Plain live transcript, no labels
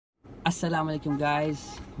Assalamu alaikum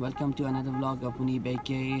guys, welcome to another vlog of Munib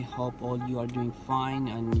AK. Hope all you are doing fine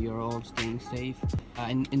and you're all staying safe.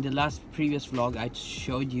 In the previous vlog I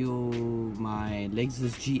showed you my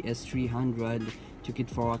Lexus GS300, took it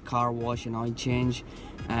for a car wash and oil change,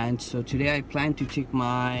 and so today I plan to take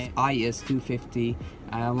my IS250.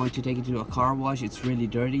 I want to take it to a car wash. It's really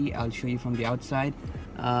dirty. I'll show you from the outside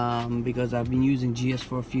because I've been using GS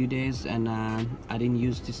for a few days and I didn't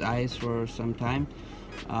use this IS for some time.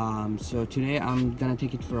 So today I'm gonna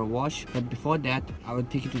take it for a wash, but before that I would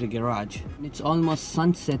take it to the garage. It's almost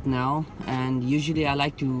sunset now, and usually I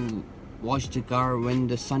like to wash the car when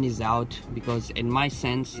the sun is out, because in my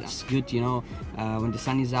sense it's good, you know, when the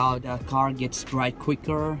sun is out the car gets dry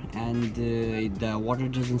quicker and the water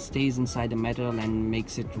doesn't stays inside the metal and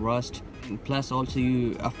makes it rust. And plus also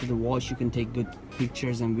after the wash you can take good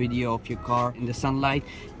pictures and video of your car in the sunlight.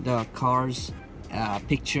 The car's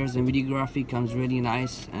pictures and videography comes really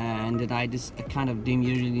nice, and the night is kind of dim.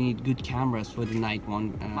 You really need good cameras for the night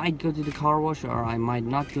one. I might go to the car wash, or I might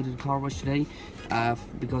not go to the car wash today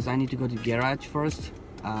because I need to go to the garage first.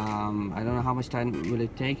 I don't know how much time will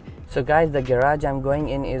it take. So guys, the garage I'm going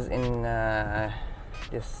in is in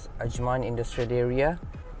this Ajman industrial area.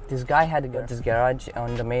 This guy had this garage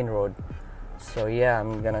on the main road, so yeah,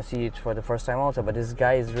 I'm gonna see it for the first time also. But this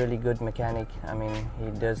guy is really good mechanic. I mean,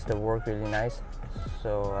 he does the work really nice,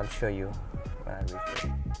 so I'll show you when I reach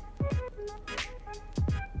it.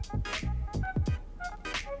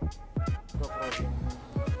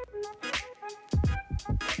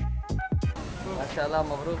 माशाल्लाह,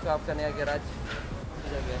 Mabrook आपका नया garage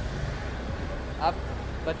जगह। आप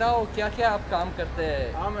बताओ क्या क्या आप काम करते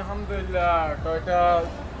हैं? हम अल्हम्दुलिल्लाह टोयोटा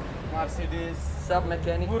मर्सिडीज सब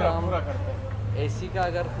मैकेनिक काम पूरा करते हैं। एसी का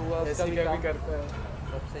अगर हुआ उसका एसी का भी करते हैं।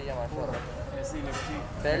 सबसे ये माशाल्लाह। एसी इलेक्ट्रिक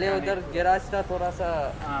पहले उधर गैराज था थोड़ा सा,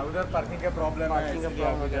 हाँ उधर पार्किंग का प्रॉब्लम है, पार्किंग का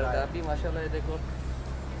प्रॉब्लम वगैरह था। अभी माशाल्लाह ये देखो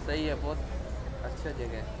सही है, बहुत अच्छा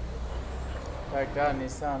जगह है। टोयोटा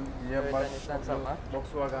निसान ये निसान सब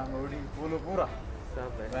वॉक्सवैगन ऑडी पूरा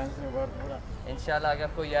सब है। ब्रांड्स में पूरा। इंशाल्लाह अगर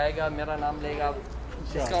कोई आएगा मेरा नाम लेगा,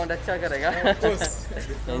 डिस्काउंट अच्छा करेगा।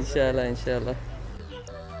 इंशाल्लाह इंशाल्लाह।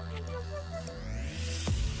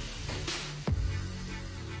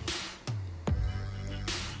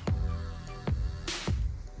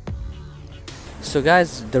 So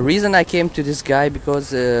guys, the reason I came to this guy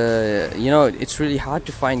because you know, it's really hard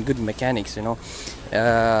to find good mechanics, you know.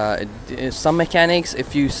 Some mechanics,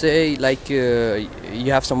 if you say like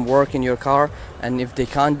you have some work in your car, and if they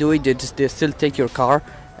can't do it, they still take your car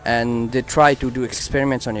and they try to do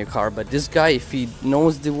experiments on your car. But this guy, if he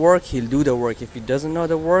knows the work, he'll do the work. If he doesn't know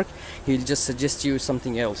the work, he'll just suggest you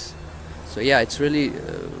something else. So yeah, it's really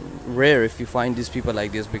rare if you find these people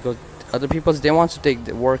like this, because other people, they want to take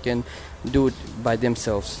the work and do it by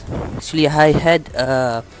themselves. Actually, I had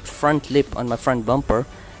a front lip on my front bumper,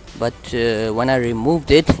 but when I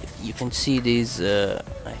removed it, you can see these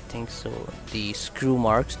I think so, the screw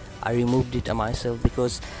marks. I removed it myself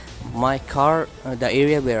because my car, the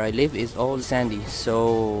area where I live is all sandy,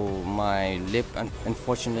 so my lip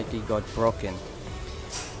unfortunately got broken.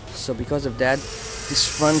 So because of that, this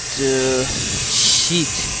front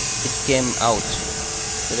sheet, it came out,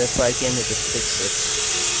 so that's why I came here to fix it.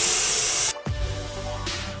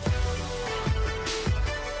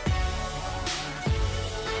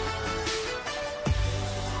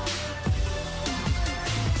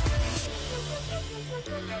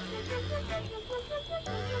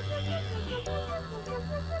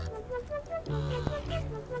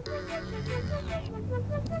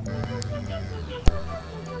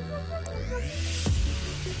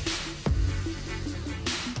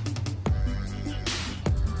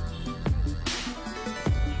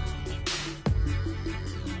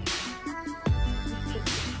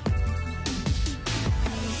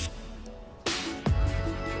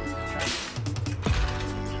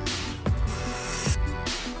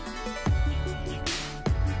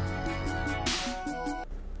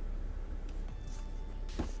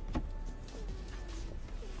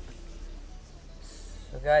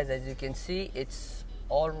 So guys, as you can see, it's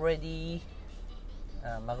already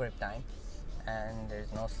Maghrib time, and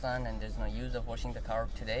there's no sun and there's no use of washing the car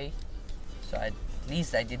today. So at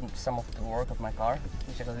least I did some of the work of my car,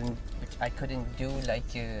 which I couldn't do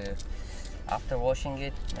like after washing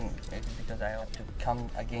it, and because I have to come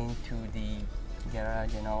again to the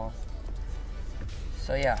garage, you know.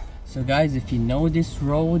 So yeah. So guys, if you know this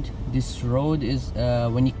road is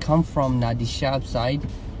when you come from Nadishab side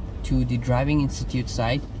to the driving institute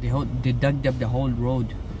side, they dug up the whole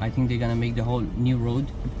road. I think they're gonna make the whole new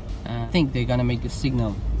road. I think they're gonna make a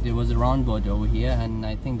signal. There was a roundabout over here, and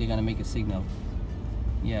I think they're gonna make a signal.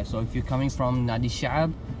 Yeah, so if you're coming from Nadi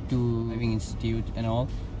Shab to Driving Institute and all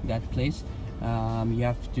that place, you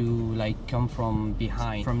have to like come from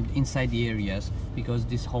behind, from inside the areas, because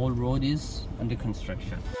this whole road is under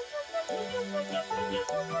construction.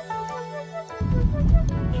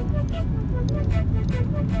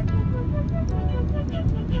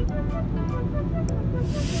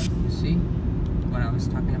 See what I was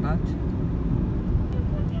talking about?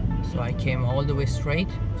 So I came all the way straight.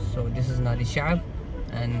 So this is Nadi Shab,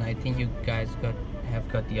 and I think you guys have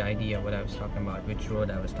got the idea what I was talking about, which road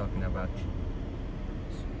I was talking about.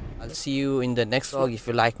 I'll see you in the next vlog. If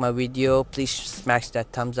you like my video, please smash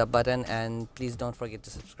that thumbs up button, and please don't forget to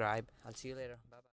subscribe. I'll see you later.